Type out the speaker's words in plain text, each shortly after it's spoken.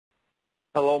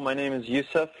Hello, my name is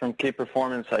Yusuf from Key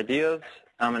Performance Ideas.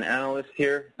 I'm an analyst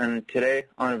here, and today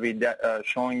I'm going to be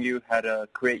showing you how to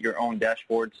create your own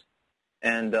dashboards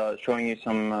and showing you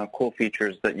some cool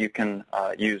features that you can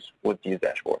use with these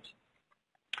dashboards.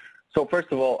 So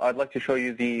first of all, I'd like to show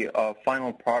you the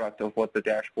final product of what the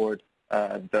dashboard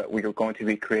that we are going to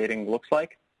be creating looks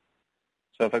like.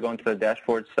 So if I go into the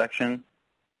dashboard section,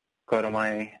 go to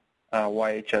my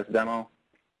YHS demo.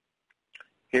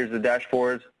 Here's the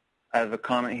dashboard. I have a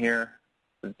comment here,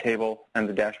 the table, and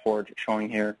the dashboard showing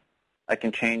here. I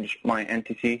can change my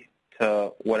entity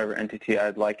to whatever entity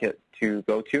I'd like it to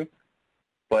go to,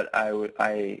 but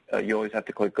you always have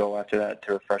to click go after that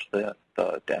to refresh the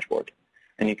dashboard.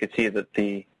 And you can see that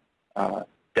the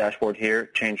dashboard here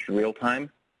changed real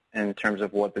time in terms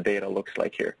of what the data looks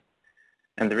like here.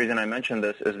 And the reason I mention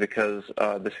this is because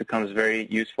this becomes very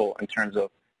useful in terms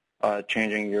of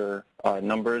changing your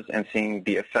numbers and seeing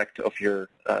the effect of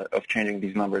changing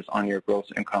these numbers on your gross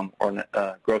income or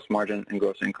gross margin and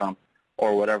gross income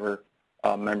or whatever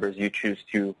members you choose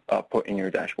to put in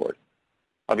your dashboard.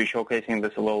 I'll be showcasing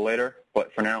this a little later,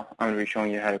 but for now I'm going to be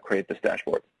showing you how to create this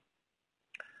dashboard.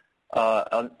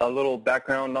 A little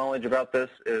background knowledge about this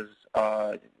is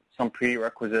some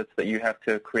prerequisites that you have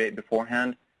to create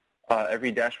beforehand.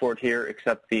 Every dashboard here,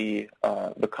 except the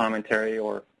commentary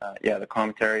the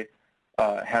commentary,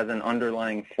 has an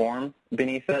underlying form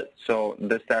beneath it. So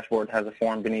this dashboard has a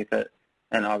form beneath it,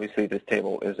 and obviously this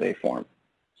table is a form.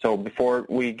 So before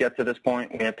we get to this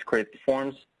point, we have to create the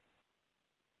forms.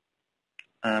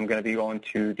 And I'm going to be going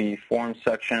to the forms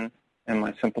section in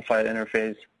my simplified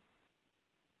interface,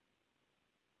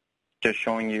 just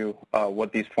showing you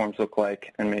what these forms look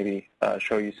like and maybe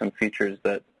show you some features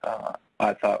that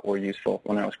I thought were useful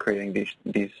when I was creating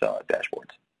these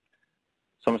dashboards.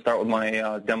 So I'm going to start with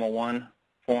my Demo 1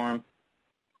 form,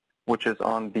 which is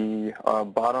on the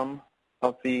bottom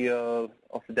of the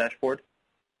dashboard.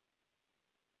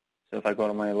 So if I go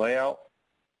to my layout,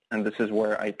 and this is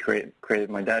where I created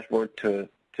my dashboard to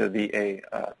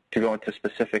go into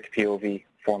specific POV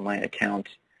for my account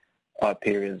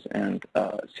periods and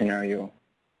scenario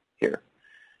here.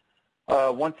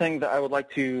 One thing that I would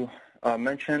like to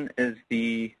mention is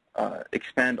the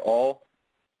expand all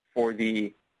for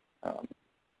the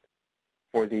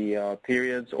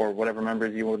periods or whatever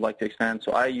members you would like to expand.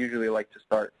 So I usually like to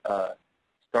start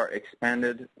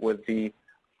expanded with the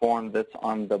form that's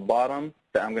on the bottom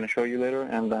that I'm going to show you later,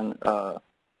 and then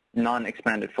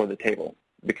non-expanded for the table,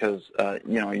 because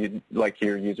you'd like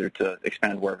your user to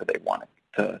expand wherever they want it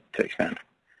to expand.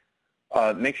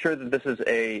 Make sure that this is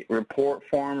a report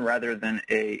form rather than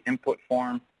a input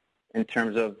form in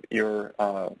terms of your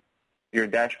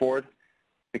dashboard,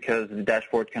 because the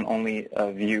dashboard can only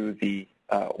view the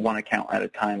one account at a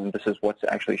time, and this is what's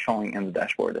actually showing in the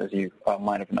dashboard, as you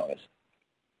might have noticed.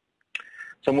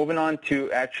 So moving on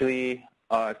to actually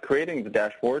creating the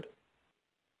dashboard.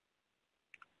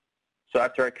 So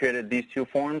after I created these two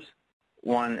forms,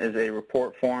 one is a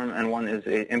report form and one is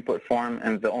an input form,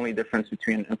 and the only difference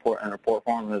between import and report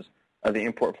form is the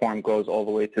import form goes all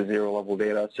the way to zero-level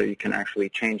data, so you can actually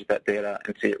change that data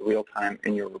and see it real-time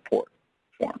in your report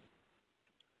form.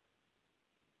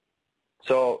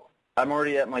 So I'm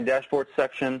already at my dashboard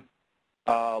section.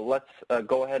 Let's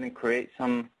go ahead and create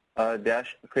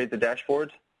the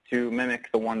dashboard to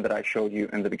mimic the one that I showed you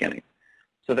in the beginning.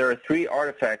 So there are three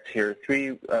artifacts here,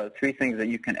 three things that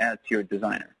you can add to your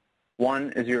designer.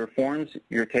 One is your forms,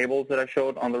 your tables that I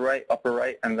showed on the right, upper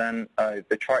right, and then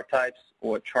the chart types,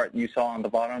 what chart you saw on the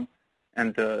bottom,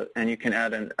 and you can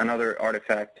add another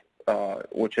artifact,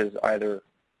 which is either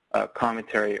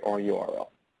commentary or URL.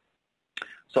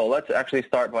 So let's actually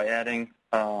start by adding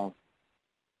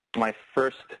my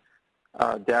first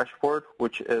dashboard,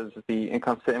 which is the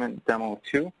income statement demo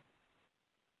 2.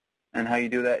 And how you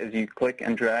do that is you click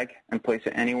and drag and place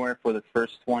it anywhere for the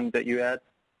first one that you add.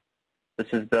 This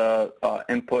is the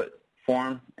input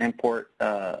form, import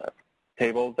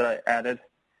table that I added,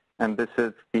 and this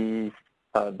is the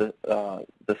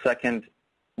second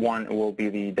one will be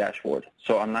the dashboard.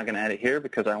 So I'm not going to add it here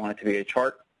because I want it to be a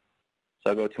chart. So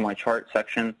I go to my chart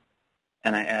section,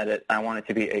 and I want it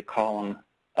to be a column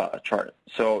chart.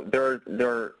 So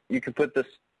you can put this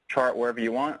chart wherever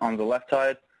you want, on the left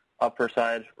side, upper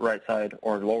side, right side,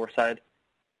 or lower side.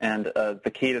 And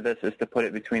the key to this is to put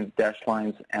it between the dash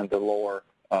lines and the lower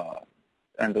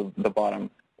and the bottom,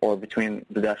 or between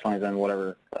the dash lines and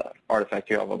whatever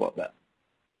artifact you have above that.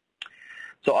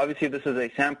 So obviously this is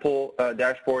a sample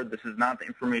dashboard. This is not the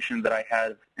information that I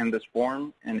had in this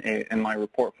form, in my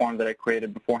report form that I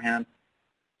created beforehand.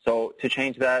 So to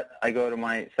change that, I go to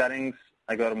my settings,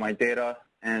 I go to my data,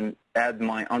 and add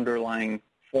my underlying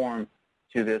form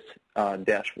to this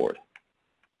dashboard.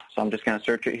 So I'm just going to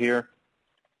search it here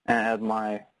and add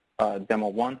my demo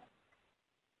 1,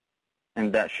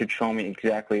 and that should show me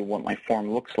exactly what my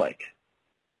form looks like.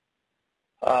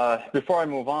 Before I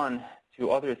move on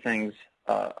to other things,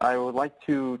 I would like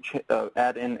to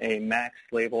add in a max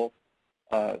label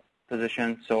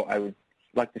position. So I would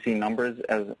like to see numbers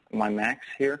as my max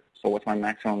here. So what's my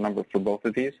maximum number for both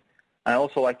of these? I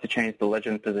also like to change the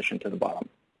legend position to the bottom.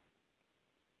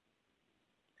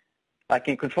 I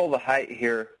can control the height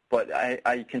here, but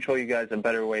I can show you guys a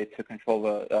better way to control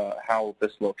the how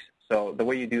this looks. So the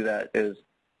way you do that is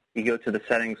you go to the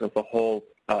settings of the whole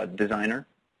designer,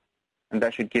 and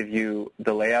that should give you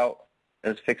the layout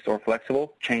as fixed or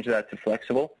flexible. Change that to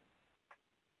flexible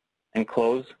and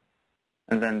close,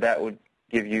 and then that would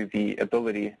give you the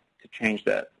ability to change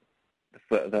that,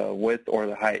 the width or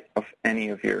the height of any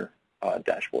of your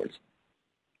dashboards.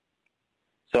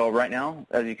 So right now,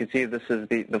 as you can see, this is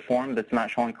the form that's not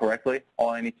showing correctly.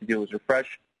 All I need to do is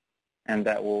refresh, and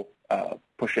that will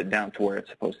push it down to where it's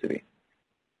supposed to be.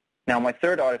 Now, my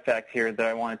third artifact here that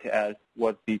I wanted to add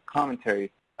was the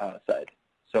commentary side.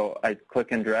 So I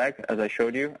click and drag, as I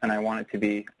showed you, and I want it to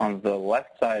be on the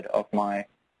left side of my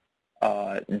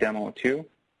Demo 2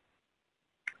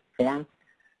 form,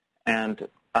 and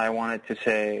I want it to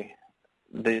say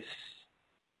these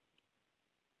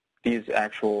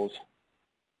actuals,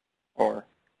 or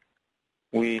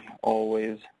we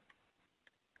always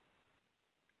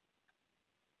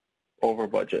over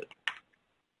budget.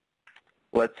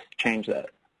 Let's change that.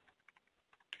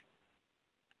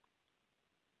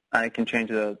 I can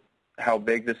change how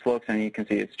big this looks, and you can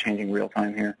see it's changing real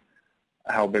time here,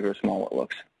 how big or small it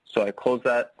looks. So I close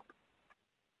that,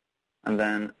 and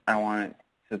then I want it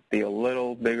to be a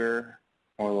little bigger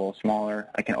or a little smaller.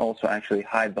 I can also actually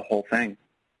hide the whole thing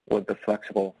with the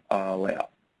flexible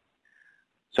layout.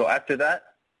 So after that,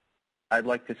 I'd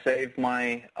like to save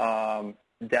my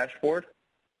dashboard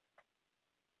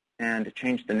and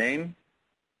change the name.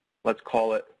 Let's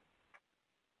call it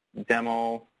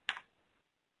Demo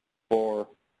for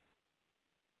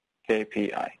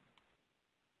KPI.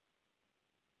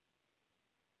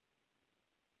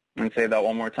 And say that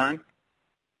one more time.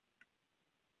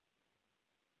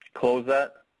 Close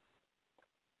that.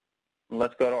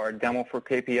 Let's go to our Demo for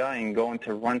KPI and go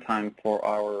into runtime for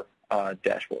our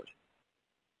dashboard.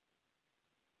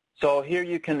 So here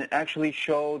you can actually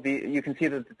show you can see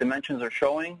that the dimensions are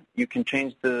showing. You can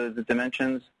change the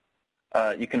dimensions.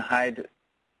 You can hide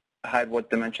what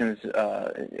dimensions,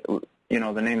 the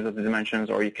names of the dimensions,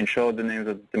 or you can show the names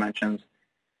of the dimensions,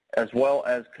 as well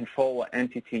as control what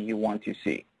entity you want to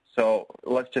see. So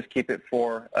let's just keep it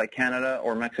for Canada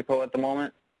or Mexico at the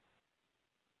moment.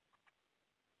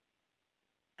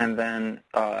 And then,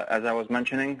 as I was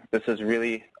mentioning, this is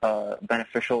really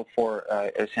beneficial for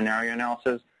a scenario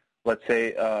analysis. Let's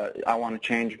say I want to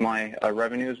change my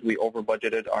revenues. We over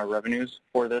budgeted our revenues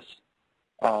for this,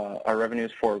 our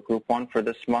revenues for Group 1 for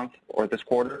this month or this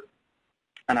quarter,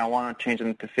 and I want to change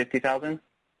them to 50,000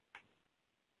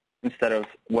 instead of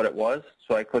what it was.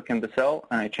 So I click in the cell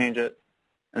and I change it,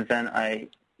 and then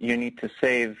you need to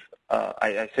save.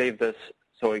 I save this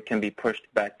so it can be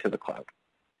pushed back to the cloud.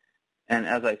 And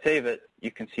as I save it,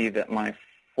 you can see that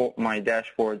my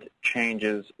dashboard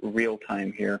changes real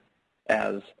time here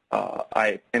as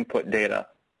I input data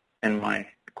in my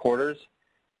quarters.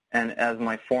 And as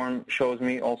my form shows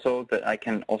me also that I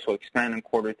can also expand in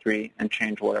quarter 3 and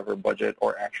change whatever budget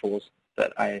or actuals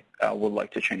that I would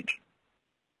like to change.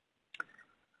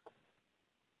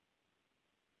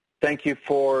 Thank you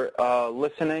for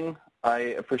listening. I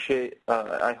appreciate,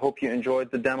 I hope you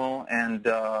enjoyed the demo and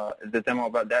the demo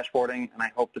about dashboarding, and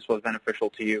I hope this was beneficial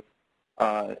to you.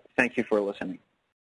 Thank you for listening.